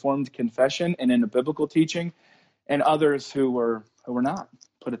in a Reformed confession and in a biblical teaching, and others who were not,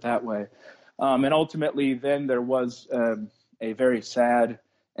 put it that way. And ultimately, then there was a very sad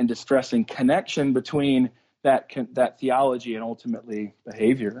and distressing connection between that theology and ultimately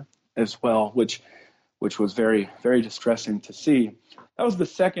behavior as well, which was very, very distressing to see. That was the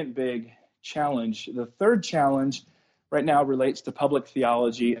second big challenge. The third challenge right now relates to public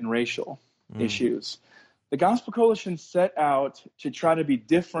theology and racial issues. The Gospel Coalition set out to try to be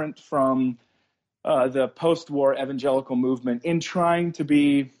different from the post-war evangelical movement in trying to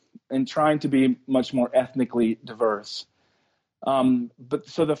be much more ethnically diverse. But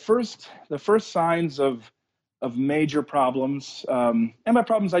so the first signs of major problems, and by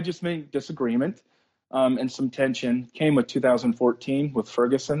problems I just mean disagreement and some tension, came with 2014 with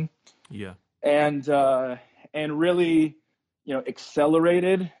Ferguson. Yeah. And really,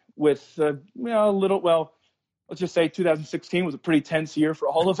 accelerated with let's just say 2016 was a pretty tense year for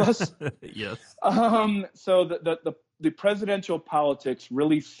all of us. Yes. So the presidential politics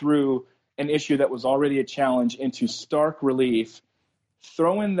really threw an issue that was already a challenge into stark relief.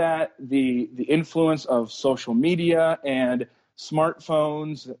 Throw in that the influence of social media and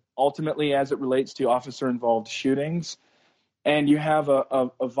smartphones, ultimately as it relates to officer-involved shootings, and you have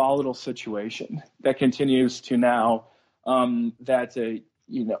a volatile situation that continues to now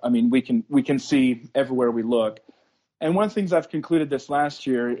we can see everywhere we look. And one of the things I've concluded this last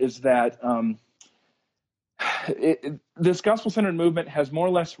year is that this gospel-centered movement has more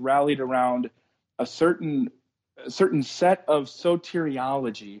or less rallied around a certain set of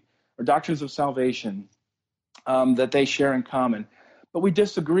soteriology or doctrines of salvation that they share in common. But we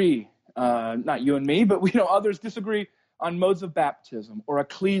disagree, not you and me, but others disagree on modes of baptism or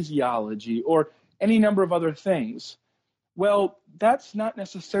ecclesiology or any number of other things. Well, that's not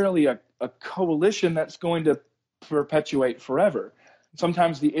necessarily a coalition that's going to perpetuate forever.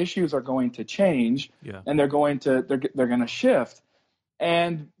 Sometimes the issues are going to change, and they're going to shift.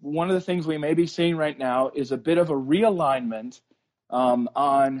 And one of the things we may be seeing right now is a bit of a realignment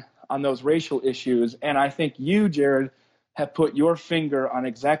on those racial issues. And I think you, Jared, have put your finger on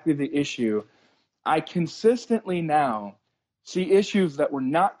exactly the issue. I consistently now see issues that were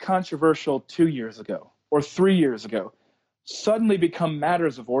not controversial 2 years ago or 3 years ago suddenly become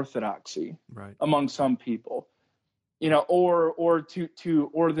matters of orthodoxy Right. among some people. Or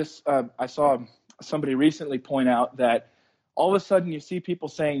this. I saw somebody recently point out that all of a sudden you see people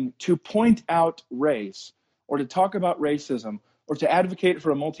saying to point out race or to talk about racism or to advocate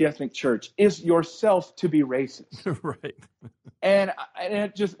for a multi-ethnic church is yourself to be racist. Right. And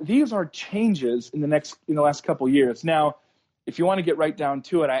it just, these are changes in the last couple of years. Now, if you want to get right down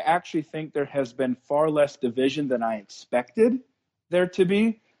to it, I actually think there has been far less division than I expected there to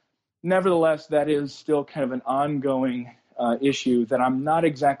be. Nevertheless, that is still kind of an ongoing issue that I'm not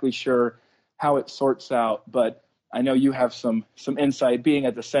exactly sure how it sorts out, but I know you have some insight being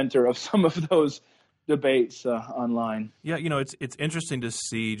at the center of some of those debates online. Yeah, it's interesting to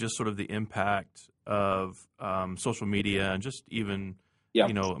see just sort of the impact of social media and just even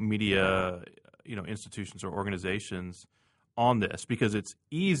media institutions or organizations on this, because it's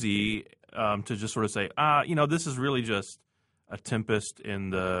easy to just sort of say, this is really just a tempest in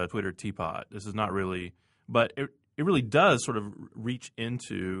the Twitter teapot. This is not really, but it really does sort of reach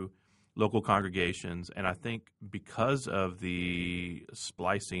into local congregations, and I think because of the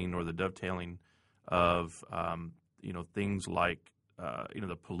splicing or the dovetailing of things like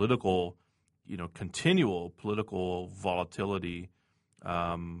the political, continual political volatility,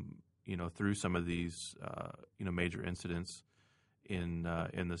 through some of these major incidents in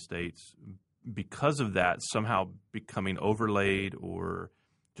the states. Because of that somehow becoming overlaid or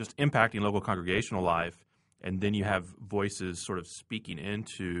just impacting local congregational life, and then you have voices sort of speaking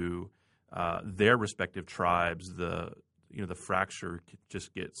into their respective tribes, the fracture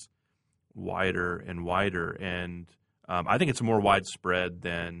just gets wider and wider, and I think it's more widespread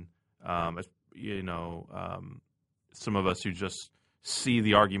than some of us who just see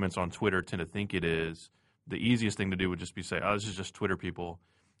the arguments on Twitter tend to think it is. The easiest thing to do would just be say, "Oh, this is just Twitter people,"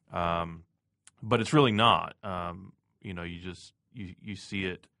 but it's really not. You see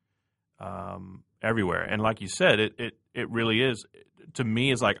it everywhere, and like you said, it really is. To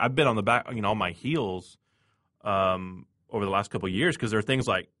me, is like I've been on the back, on my heels over the last couple of years, because there are things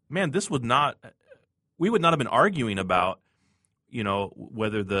like, man, we would not have been arguing about,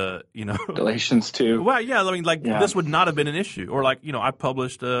 whether the, Galatians 2. Well, yeah, I mean, this would not have been an issue. Or I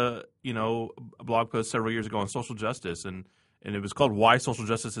published a blog post several years ago on social justice, and it was called "Why Social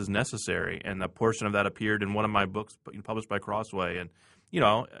Justice is Necessary," and a portion of that appeared in one of my books published by Crossway, and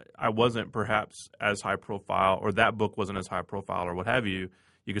I wasn't perhaps as high profile, or that book wasn't as high profile, or what have you.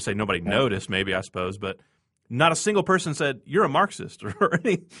 You could say nobody noticed, maybe, I suppose, but not a single person said you're a Marxist or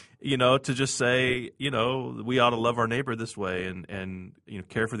any, to just say, we ought to love our neighbor this way and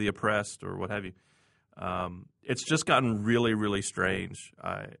care for the oppressed or what have you. It's just gotten really, really strange.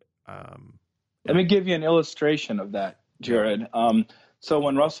 Let me give you an illustration of that, Jared. So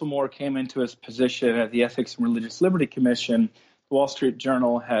when Russell Moore came into his position at the Ethics and Religious Liberty Commission, the Wall Street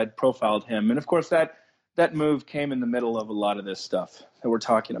Journal had profiled him. And of course, that move came in the middle of a lot of this stuff that we're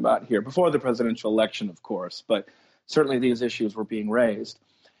talking about here, before the presidential election, of course. But certainly these issues were being raised.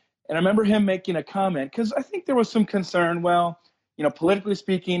 And I remember him making a comment, because I think there was some concern. Well, politically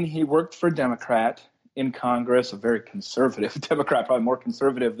speaking, he worked for a Democrat in Congress, a very conservative Democrat, probably more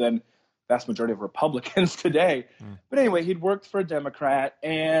conservative than the vast majority of Republicans today. But anyway, he'd worked for a Democrat,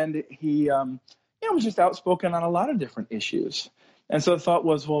 and he was just outspoken on a lot of different issues. And so the thought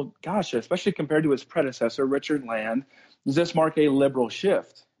was, well, gosh, especially compared to his predecessor, Richard Land, does this mark a liberal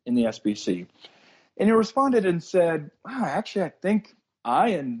shift in the SBC? And he responded and said, wow, actually, I think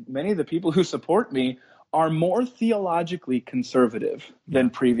I and many of the people who support me are more theologically conservative than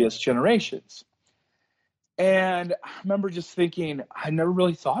previous generations. And I remember just thinking, I never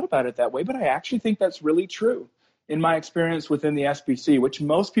really thought about it that way, but I actually think that's really true in my experience within the SBC, which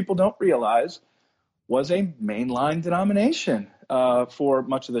most people don't realize was a mainline denomination for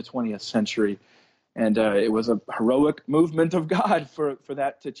much of the 20th century. And it was a heroic movement of God for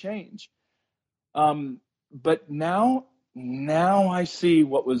that to change. But now I see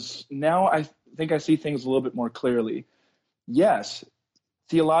I think I see things a little bit more clearly. Yes,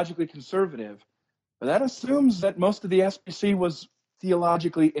 theologically conservative, but that assumes that most of the SBC was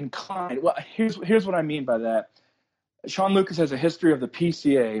theologically inclined. Well, here's what I mean by that. Sean Lucas has a history of the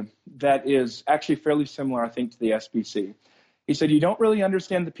PCA that is actually fairly similar, I think, to the SBC. He said, you don't really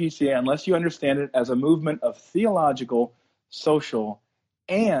understand the PCA unless you understand it as a movement of theological, social,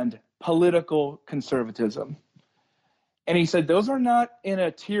 and political conservatism. And he said those are not in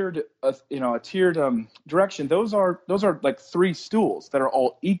a tiered direction. Those are like three stools that are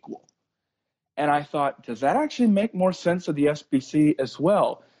all equal. And I thought, does that actually make more sense of the SBC as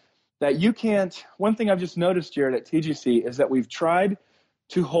well? That you can't, one thing I've just noticed, Jared, at TGC is that we've tried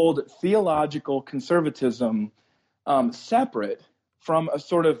to hold theological conservatism separate from a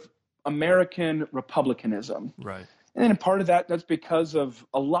sort of American republicanism. Right. And then part of that's because of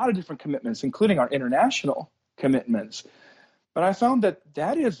a lot of different commitments, including our international commitments. But I found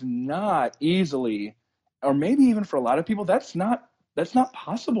that is not easily, or maybe even for a lot of people, that's not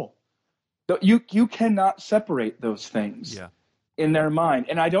possible. You cannot separate those things in their mind.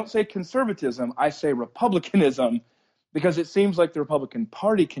 And I don't say conservatism, I say republicanism, because it seems like the Republican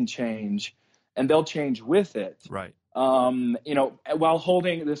Party can change, and they'll change with it. Right. While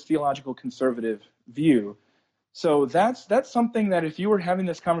holding this theological conservative view. So that's something that if you were having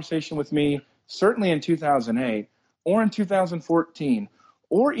this conversation with me, certainly in 2008 or in 2014,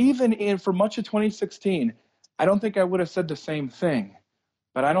 or even for much of 2016, I don't think I would have said the same thing.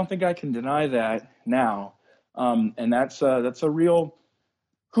 But I don't think I can deny that now. And that's a real,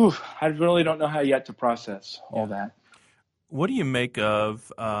 I really don't know how yet to process all that. What do you make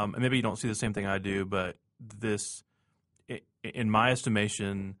of, and maybe you don't see the same thing I do, but this, in my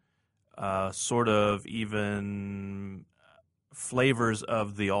estimation, sort of even flavors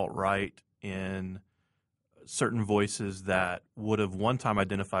of the alt-right in certain voices that would have one time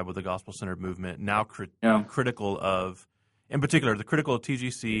identified with the gospel-centered movement, now critical of, in particular, the critical of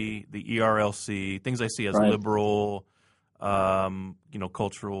TGC, the ERLC, things I see as liberal,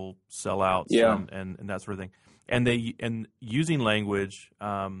 cultural sellouts and that sort of thing. And using language,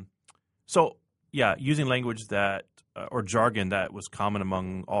 using language that, or jargon that was common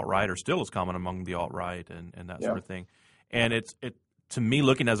among alt-right, or still is common among the alt-right and that sort of thing. And it to me,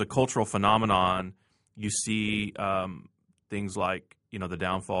 looking as a cultural phenomenon, you see things like, the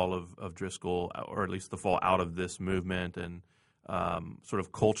downfall of Driscoll, or at least the fall out of this movement, and sort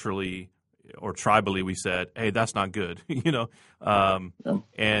of culturally or tribally, we said, hey, that's not good, and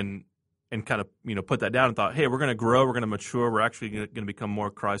kind of, put that down and thought, hey, we're going to grow, we're going to mature, we're actually going to become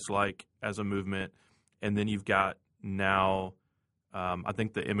more Christ-like as a movement. And then you've got now, I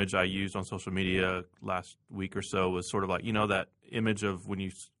think the image I used on social media last week or so was sort of like, that image of when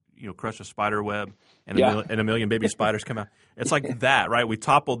you crush a spider web and a million baby spiders come out. It's like that, right? We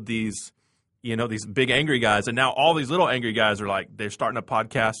toppled these, these big angry guys, and now all these little angry guys are like, they're starting a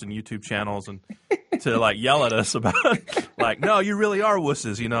podcast and YouTube channels and to like yell at us about like, no, you really are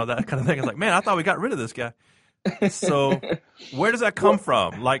wusses, that kind of thing. It's like, man, I thought we got rid of this guy. So where does that come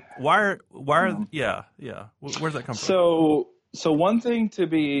from? Like, why where's that come from? So one thing to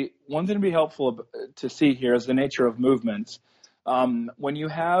be helpful to see here is the nature of movements. When you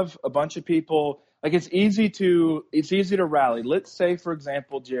have a bunch of people, like it's easy to rally. Let's say, for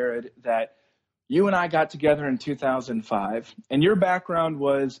example, Jared, that you and I got together in 2005, and your background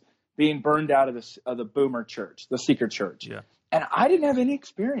was being burned out of the boomer church, the seeker church. Yeah. And I didn't have any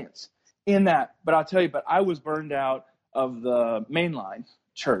experience in that, but I'll tell you, I was burned out of the mainline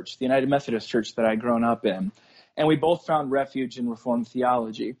church, the United Methodist Church that I'd grown up in. And we both found refuge in Reformed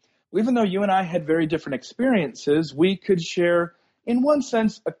theology. Even though you and I had very different experiences, we could share, in one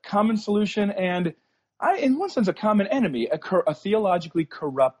sense, a common solution and, in one sense, a common enemy, a theologically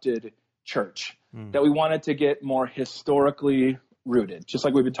corrupted church that we wanted to get more historically rooted, just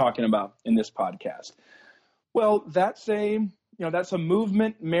like we've been talking about in this podcast. Well, that's a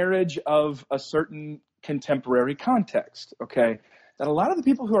movement marriage of a certain contemporary context, okay? That a lot of the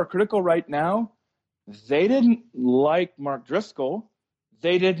people who are critical right now, they didn't like Mark Driscoll.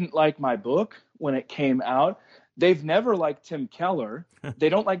 They didn't like my book when it came out. They've never liked Tim Keller. They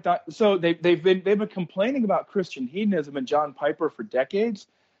don't like that. So they've been complaining about Christian hedonism and John Piper for decades.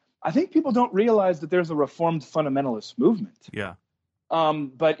 I think people don't realize that there's a Reformed fundamentalist movement. Yeah.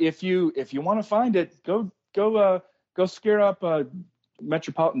 But if you want to find it, go scare up a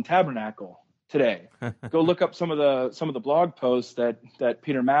Metropolitan Tabernacle today. Go look up some of the blog posts that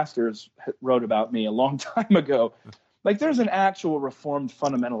Peter Masters wrote about me a long time ago. Like, there's an actual Reformed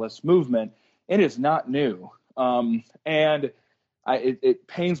fundamentalist movement. It is not new. And it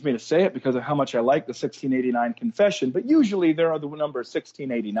pains me to say it because of how much I like the 1689 Confession, but usually there are the number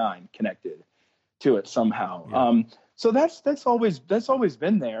 1689 connected to it somehow. Yeah. So that's always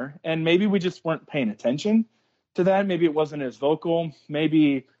been there, and maybe we just weren't paying attention to that. Maybe it wasn't as vocal.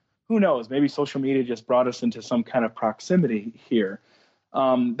 Maybe, who knows? Maybe social media just brought us into some kind of proximity here.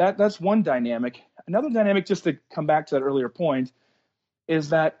 That's one dynamic. Another dynamic, just to come back to that earlier point, is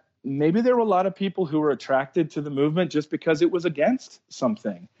that maybe there were a lot of people who were attracted to the movement just because it was against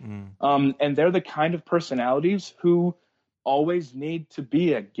something. And they're the kind of personalities who always need to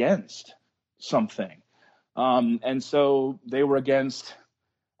be against something. And so they were against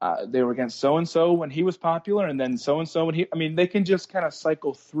so-and-so when he was popular, and then so-and-so when they can just kind of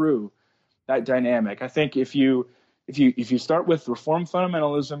cycle through that dynamic. I think if you start with Reformed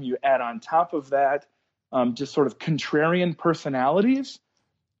fundamentalism, you add on top of that just sort of contrarian personalities.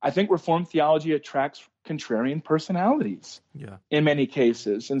 I think Reformed theology attracts contrarian personalities in many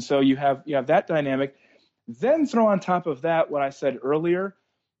cases. And so you have that dynamic. Then throw on top of that what I said earlier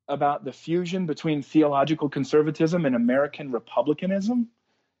about the fusion between theological conservatism and American republicanism.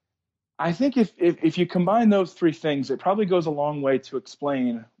 I think if you combine those three things, it probably goes a long way to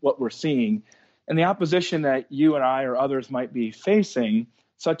explain what we're seeing. And the opposition that you and I or others might be facing,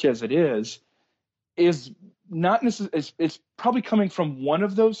 such as it is not necessarily, it's probably coming from one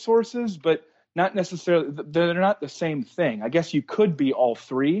of those sources, but not necessarily, they're not the same thing. I guess you could be all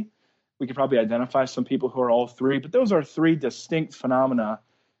three. We could probably identify some people who are all three, but those are three distinct phenomena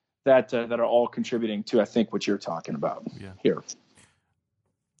that are all contributing to, I think, what you're talking about here.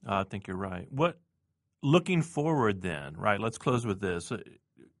 I think you're right. Looking forward then, right? Let's close with this.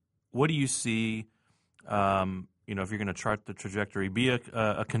 What do you see, if you're going to chart the trajectory, be a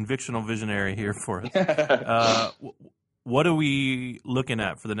convictional visionary here for us. What are we looking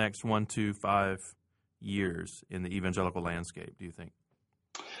at for the next 1 to 5 years in the evangelical landscape, do you think?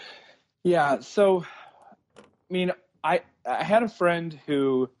 Yeah, so, I had a friend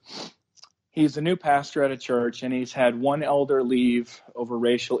who, he's a new pastor at a church, and he's had one elder leave over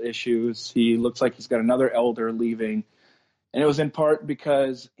racial issues. He looks like he's got another elder leaving. And it was in part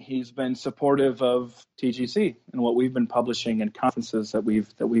because he's been supportive of TGC and what we've been publishing and conferences that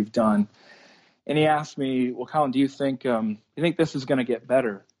we've done. And he asked me, well, Colin, do you think this is going to get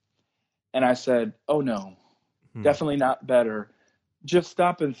better? And I said, oh, no, definitely not better. Just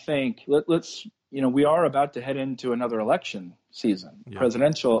stop and think. Let's we are about to head into another election season,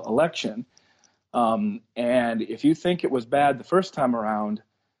 presidential election. And if you think it was bad the first time around,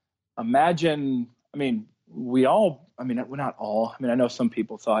 imagine, we're not all. I know some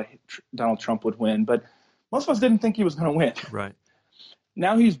people thought Donald Trump would win, but most of us didn't think he was going to win. Right.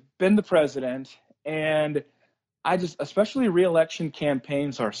 Now he's been the president, and especially re-election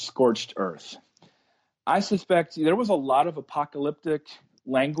campaigns are scorched earth. I suspect there was a lot of apocalyptic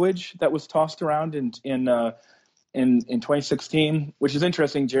language that was tossed around in 2016, which is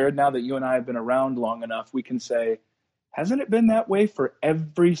interesting, Jared. Now that you and I have been around long enough, we can say, hasn't it been that way for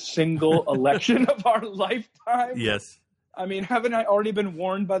every single election of our lifetime? Yes. Haven't I already been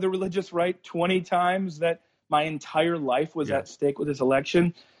warned by the religious right 20 times that my entire life was at stake with this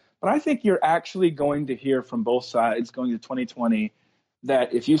election? But I think you're actually going to hear from both sides going to 2020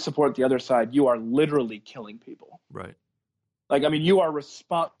 that if you support the other side, you are literally killing people. Right. You are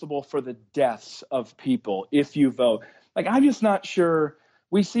responsible for the deaths of people if you vote. I'm just not sure.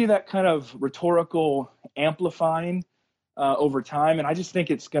 We see that kind of rhetorical amplifying over time, and I just think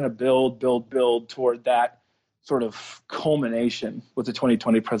it's going to build toward that sort of culmination with the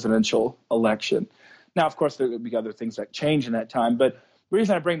 2020 presidential election. Now, of course, there will be other things that change in that time, but the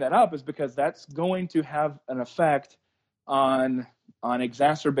reason I bring that up is because that's going to have an effect on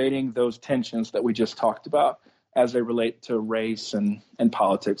exacerbating those tensions that we just talked about as they relate to race and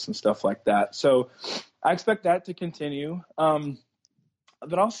politics and stuff like that. So I expect that to continue.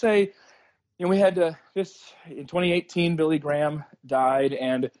 But I'll say, we had this in 2018, Billy Graham died,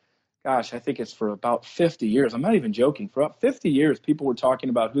 and gosh, I think it's for about 50 years. I'm not even joking. For about 50 years, people were talking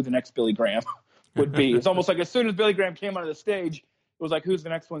about who the next Billy Graham would be. It's almost like as soon as Billy Graham came onto the stage, it was like, who's the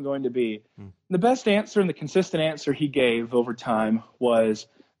next one going to be? The best answer and the consistent answer he gave over time was,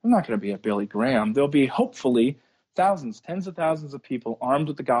 I'm not going to be a Billy Graham. There'll be hopefully thousands, tens of thousands of people armed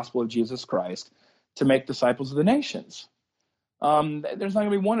with the gospel of Jesus Christ to make disciples of the nations. There's not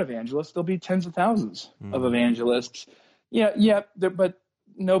going to be one evangelist. There'll be tens of thousands of evangelists. But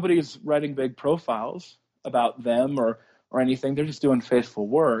nobody's writing big profiles about them or anything. They're just doing faithful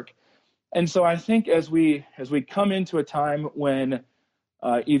work. And so I think as we come into a time when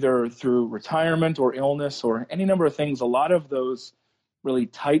either through retirement or illness or any number of things, a lot of those really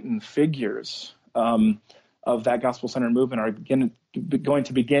tightened figures of that gospel-centered movement are going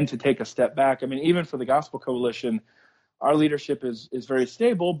to begin to take a step back. Even for the Gospel Coalition, our leadership is very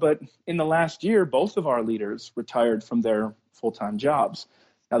stable, but in the last year, both of our leaders retired from their full-time jobs.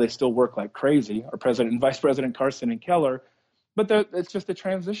 Now they still work like crazy, our president and vice president, Carson and Keller, but it's just a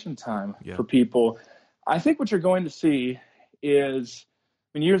transition time for people. I think what you're going to see is,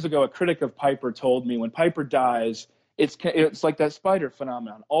 years ago, a critic of Piper told me when Piper dies, it's like that spider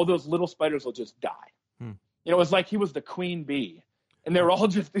phenomenon. All those little spiders will just die. It was like he was the queen bee, and they were all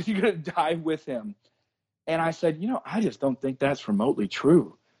just going to die with him. And I said, I just don't think that's remotely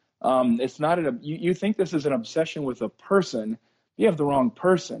true. It's not you think this is an obsession with a person. You have the wrong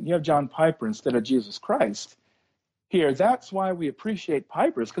person. You have John Piper instead of Jesus Christ. Here, that's why we appreciate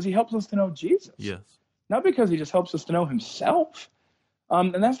Piper, is because he helps us to know Jesus. Yes. Not because he just helps us to know himself.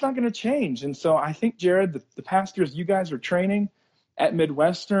 And that's not going to change. And so I think, Jared, the pastors you guys are training at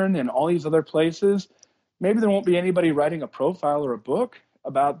Midwestern and all these other places, maybe there won't be anybody writing a profile or a book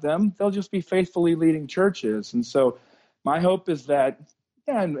about them. They'll just be faithfully leading churches. And so my hope is that,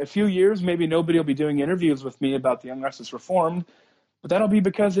 in a few years, maybe nobody will be doing interviews with me about the Young Restless Reformed, but that'll be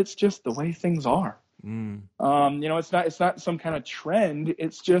because it's just the way things are. It's not some kind of trend.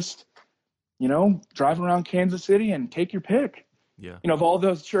 It's just, drive around Kansas City and take your pick. Yeah. Of all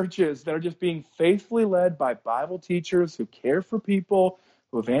those churches that are just being faithfully led by Bible teachers who care for people,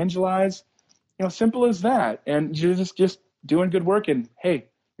 who evangelize, simple as that. And you're just doing good work. And hey,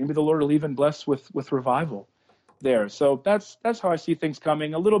 maybe the Lord will even bless with revival there. So that's how I see things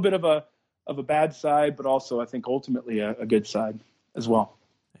coming. A little bit of a bad side, but also I think ultimately a good side as well.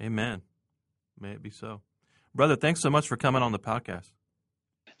 Amen. May it be so. Brother, thanks so much for coming on the podcast.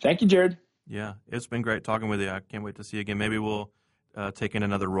 Thank you, Jared. Yeah, it's been great talking with you. I can't wait to see you again. Maybe we'll take in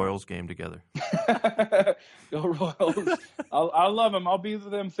another Royals game together. Go Royals. I love him. I'll be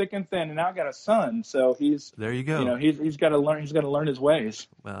with them thick and thin. And now I got a son, so there you go. He's got to learn. He's got to learn his ways.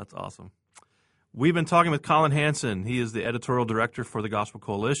 Well, that's awesome. We've been talking with Collin Hansen. He is the editorial director for the Gospel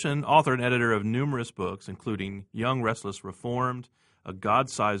Coalition, author and editor of numerous books, including Young Restless Reformed, A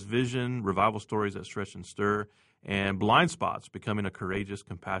God-Sized Vision, Revival Stories That Stretch and Stir, and Blind Spots, Becoming a Courageous,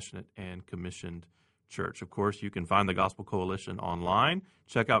 Compassionate, and Commissioned Church. Of course, you can find the Gospel Coalition online.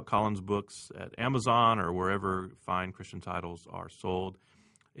 Check out Collin's books at Amazon or wherever fine Christian titles are sold.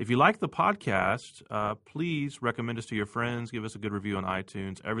 If you like the podcast, please recommend us to your friends. Give us a good review on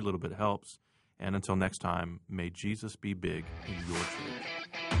iTunes. Every little bit helps. And until next time, may Jesus be big in your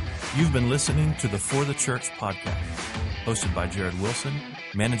church. You've been listening to the For the Church podcast, hosted by Jared Wilson,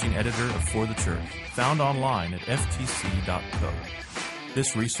 managing editor of For the Church, found online at ftc.co.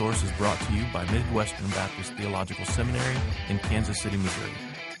 This resource is brought to you by Midwestern Baptist Theological Seminary in Kansas City, Missouri,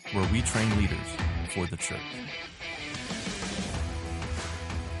 where we train leaders for the church.